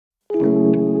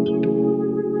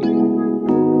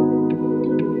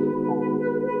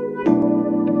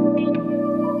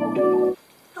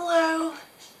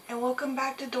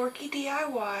to Dorky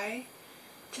DIY.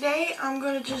 Today I'm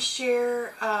going to just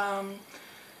share a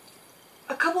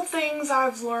couple things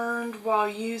I've learned while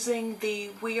using the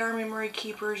We Are Memory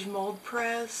Keepers mold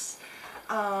press.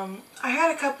 I had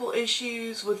a couple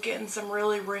issues with getting some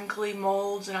really wrinkly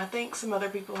molds, and I think some other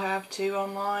people have too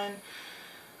online.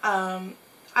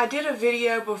 I did a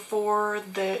video before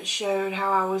that showed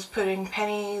how I was putting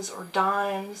pennies or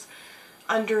dimes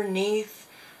underneath,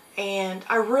 and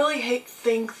I really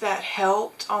think that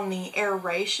helped on the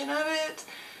aeration of it,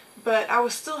 but I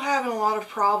was still having a lot of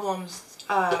problems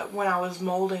when I was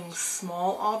molding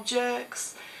small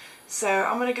objects. So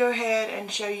I'm going to go ahead and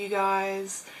show you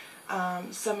guys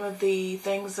some of the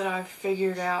things that I've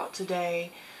figured out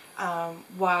today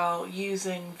while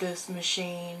using this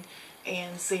machine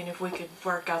and seeing if we could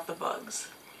work out the bugs.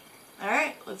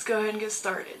 Alright, let's go ahead and get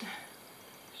started.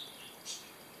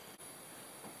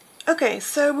 Okay,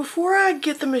 so before I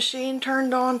get the machine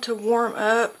turned on to warm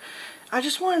up, I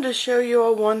just wanted to show you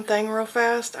all one thing real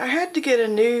fast. I had to get a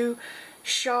new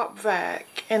shop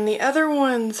vac, and the other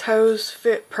one's hose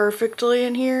fit perfectly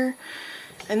in here,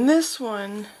 and this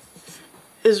one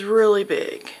is really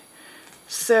big.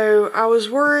 So I was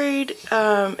worried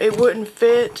it wouldn't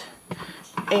fit,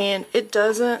 and it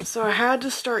doesn't, so I had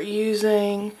to start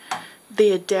using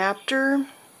the adapter.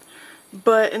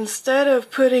 But instead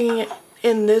of putting it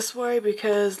in this way,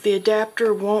 because the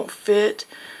adapter won't fit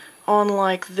on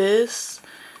like this,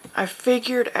 I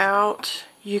figured out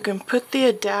you can put the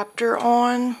adapter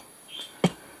on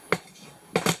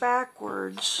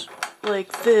backwards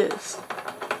like this.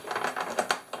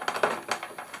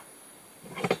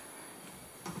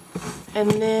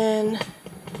 And then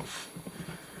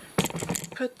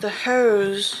put the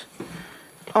hose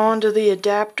onto the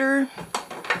adapter,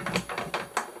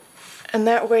 and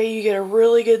that way you get a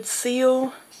really good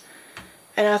seal,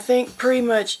 and I think pretty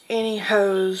much any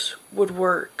hose would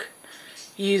work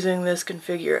using this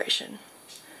configuration.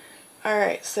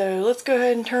 Alright, so let's go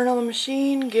ahead and turn on the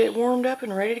machine, get it warmed up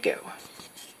and ready to go.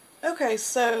 Okay,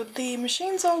 so the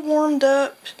machine's all warmed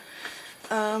up.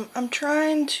 I'm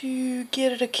trying to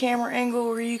get at a camera angle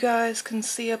where you guys can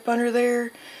see up under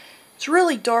there. It's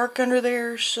really dark under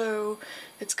there, so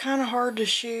it's kind of hard to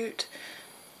shoot.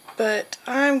 But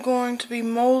I'm going to be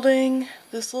molding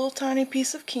this little tiny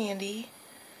piece of candy,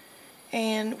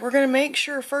 and we're going to make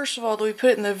sure first of all that we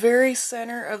put it in the very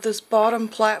center of this bottom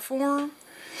platform,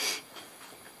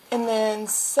 and then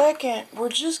second, we're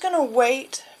just going to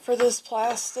wait for this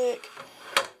plastic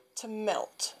to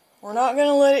melt. We're not going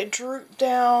to let it droop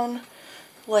down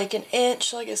like an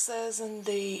inch like it says in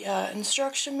the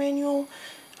instruction manual.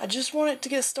 I just want it to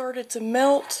get started to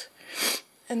melt,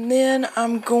 and then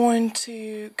I'm going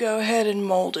to go ahead and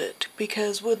mold it,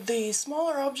 because with the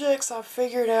smaller objects I've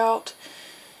figured out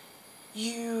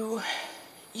you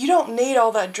don't need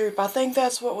all that droop. I think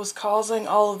that's what was causing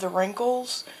all of the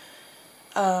wrinkles.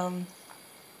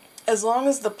 As long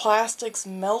as the plastic's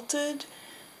melted,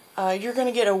 you're going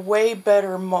to get a way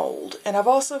better mold. And I've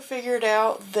also figured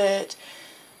out that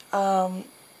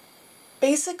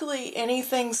basically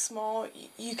anything small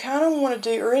you kind of want to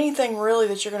do, or anything really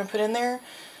that you're going to put in there,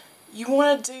 you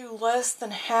want to do less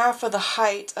than half of the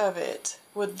height of it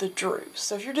with the droop.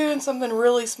 So if you're doing something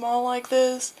really small like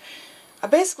this, I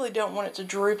basically don't want it to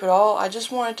droop at all. I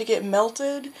just want it to get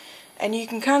melted, and you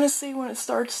can kind of see when it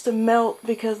starts to melt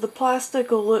because the plastic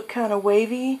will look kind of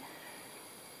wavy,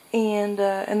 and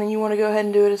then you want to go ahead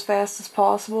and do it as fast as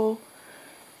possible.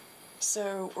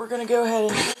 So we're going to go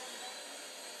ahead and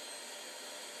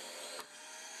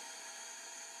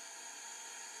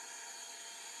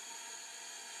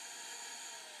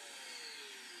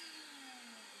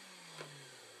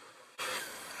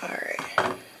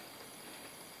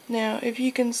now, if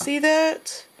you can see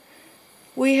that,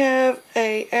 we have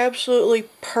a absolutely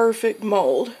perfect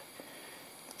mold.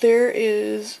 There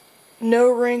is no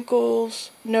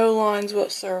wrinkles, no lines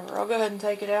whatsoever. I'll go ahead and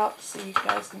take it out so you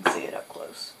guys can see it up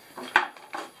close.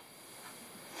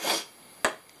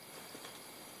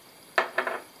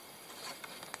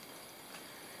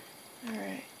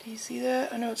 Alright, do you see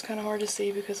that? I know it's kind of hard to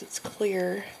see because it's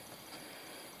clear,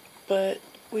 but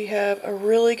we have a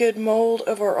really good mold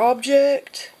of our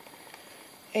object,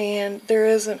 and there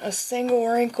isn't a single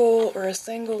wrinkle or a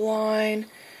single line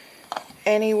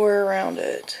anywhere around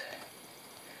it.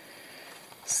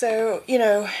 So, you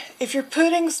know, if you're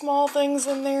putting small things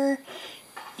in there,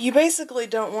 you basically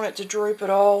don't want it to droop at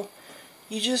all.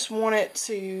 You just want it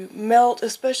to melt,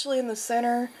 especially in the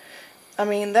center. I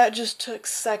mean, that just took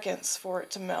seconds for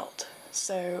it to melt.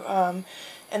 So,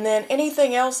 and then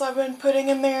anything else I've been putting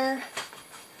in there,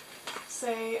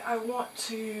 say I want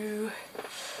to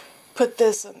put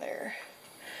this in there.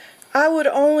 I would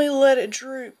only let it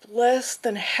droop less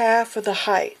than half of the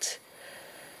height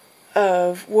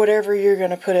of whatever you're going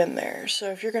to put in there.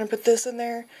 So if you're going to put this in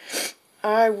there,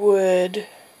 I'd let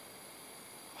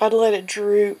it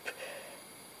droop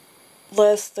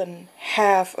less than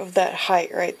half of that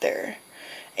height right there.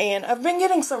 And I've been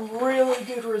getting some really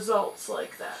good results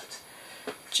like that.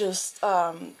 Just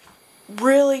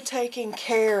really taking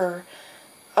care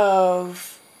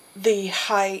of the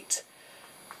height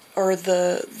or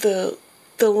the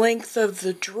length of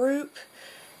the droop.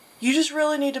 You just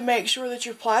really need to make sure that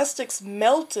your plastic's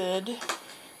melted,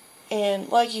 and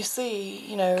like you see,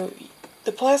 you know,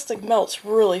 the plastic melts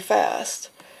really fast.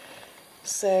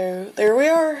 So there we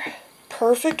are,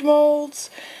 perfect molds.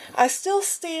 I still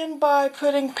stand by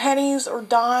putting pennies or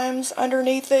dimes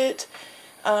underneath it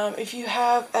if you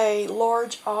have a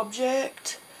large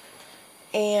object,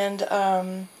 and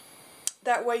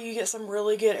that way you get some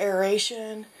really good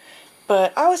aeration.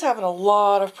 But I was having a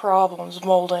lot of problems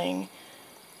molding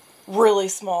really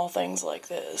small things like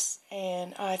this,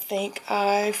 and I think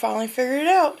I finally figured it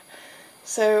out.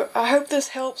 So I hope this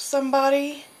helps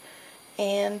somebody,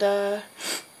 and I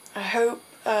hope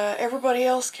everybody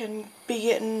else can be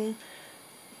getting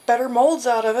better molds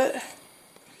out of it.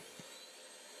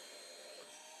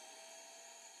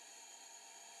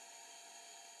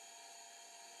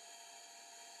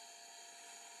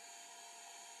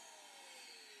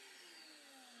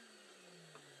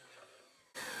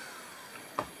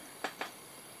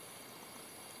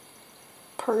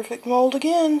 Perfect mold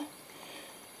again.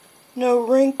 No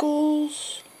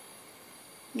wrinkles,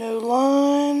 no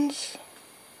lines.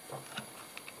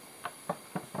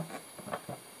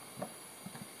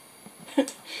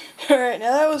 Alright,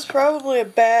 now that was probably a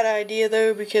bad idea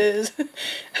though, because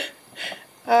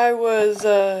I was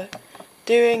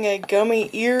doing a gummy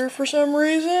ear for some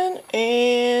reason,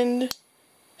 and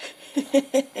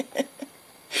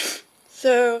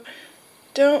so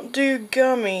don't do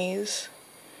gummies.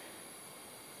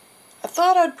 I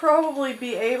thought I'd probably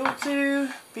be able to,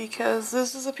 because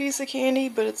this is a piece of candy,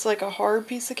 but it's like a hard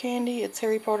piece of candy. It's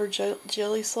Harry Potter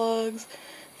jelly slugs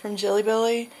from Jelly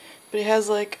Belly, but it has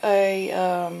like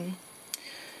a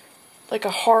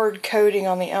hard coating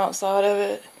on the outside of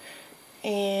it.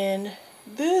 And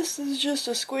this is just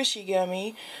a squishy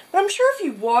gummy, but I'm sure if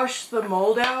you wash the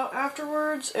mold out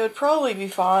afterwards, it would probably be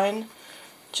fine.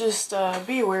 Just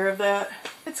be aware of that.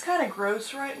 It's kind of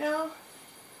gross right now.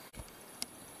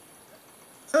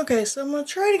 Okay, so I'm going to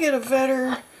try to get a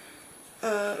better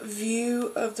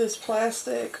view of this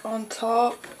plastic on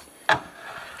top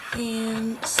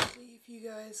and see if you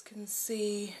guys can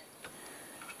see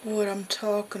what I'm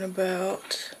talking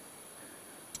about.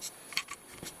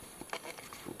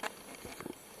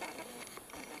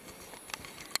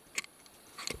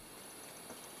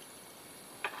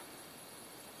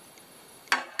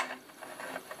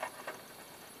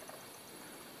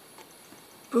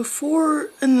 Before,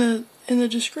 in the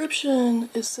description,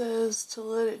 it says to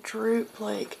let it droop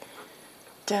like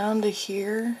down to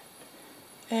here,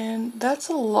 and that's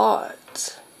a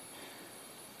lot.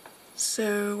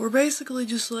 So we're basically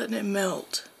just letting it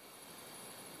melt.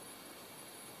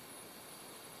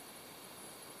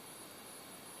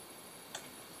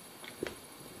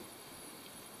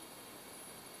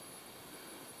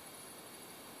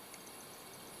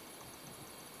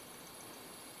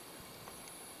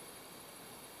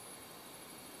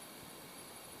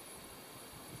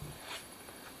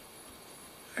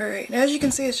 Alright, and as you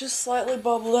can see, it's just slightly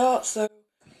bubbled out, so...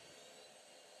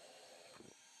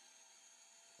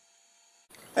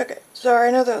 Okay, sorry,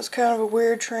 I know that was kind of a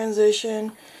weird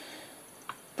transition,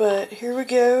 but here we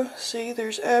go. See,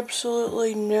 there's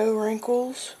absolutely no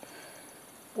wrinkles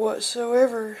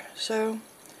whatsoever, so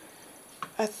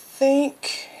I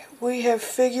think we have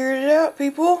figured it out,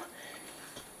 people.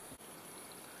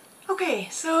 Okay,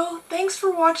 so thanks for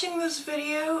watching this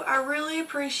video. I really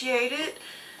appreciate it.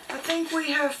 I think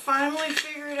we have finally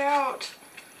figured out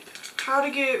how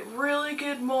to get really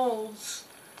good molds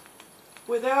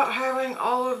without having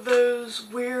all of those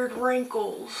weird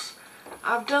wrinkles.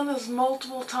 I've done this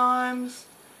multiple times,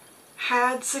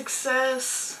 had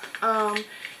success.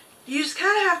 You just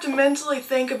kind of have to mentally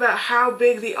think about how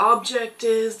big the object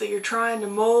is that you're trying to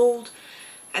mold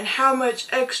and how much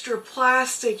extra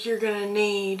plastic you're going to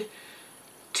need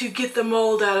to get the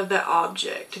mold out of that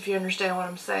object, if you understand what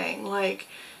I'm saying. Like,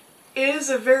 it is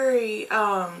a very,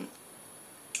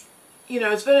 you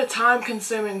know, it's been a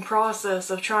time-consuming process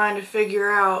of trying to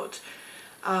figure out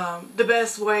the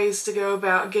best ways to go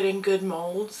about getting good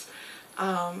molds.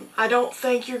 I don't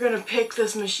think you're going to pick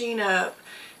this machine up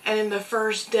and in the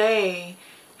first day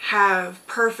have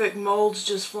perfect molds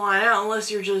just flying out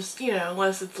unless you're just, you know,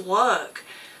 unless it's luck.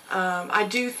 I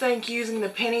do think using the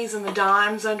pennies and the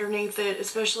dimes underneath it,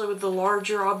 especially with the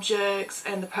larger objects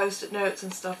and the post-it notes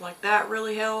and stuff like that,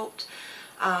 really helped.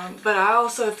 But I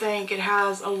also think it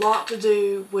has a lot to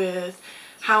do with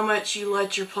how much you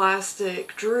let your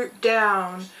plastic droop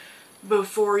down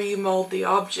before you mold the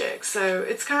object. So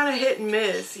it's kind of hit and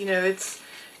miss, you know, it's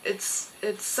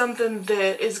something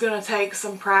that is going to take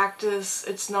some practice.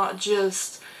 It's not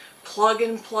just plug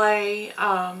and play,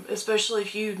 especially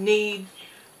if you need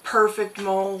perfect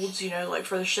molds, you know, like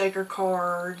for the shaker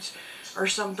cards or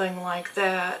something like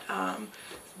that.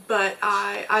 But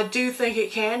I do think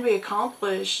it can be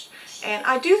accomplished, and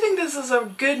I do think this is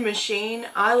a good machine.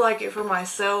 I like it for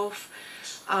myself.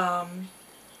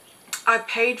 I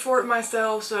paid for it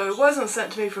myself, so it wasn't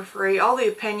sent to me for free. All the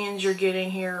opinions you're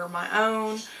getting here are my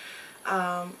own.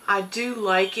 I do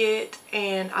like it,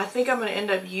 and I think I'm going to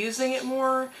end up using it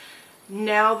more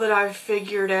now that I've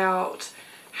figured out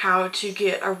how to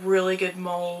get a really good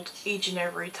mold each and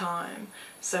every time,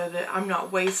 so that I'm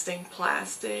not wasting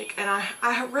plastic. And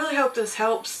I really hope this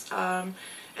helps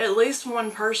at least one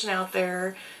person out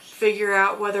there figure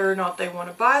out whether or not they want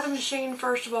to buy the machine,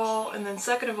 first of all, and then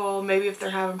second of all, maybe if they're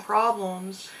having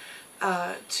problems,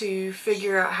 to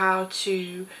figure out how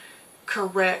to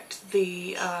correct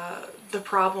the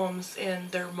problems in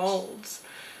their molds.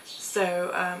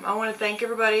 So I want to thank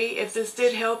everybody. If this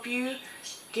did help you,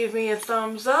 give me a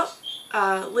thumbs up,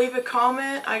 leave a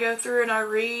comment. I go through and I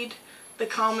read the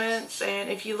comments,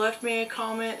 and if you left me a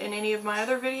comment in any of my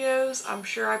other videos, I'm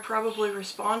sure I probably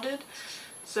responded.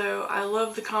 So I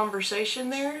love the conversation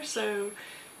there. So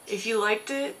if you liked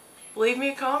it, leave me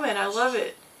a comment. I love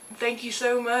it. Thank you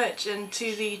so much. And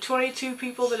to the 22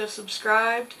 people that have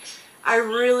subscribed, I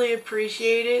really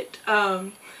appreciate it,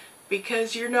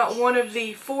 because you're not one of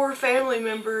the 4 family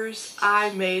members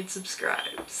I made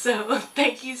subscribe. So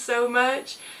thank you so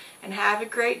much, and have a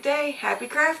great day. Happy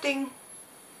crafting.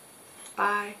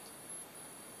 Bye.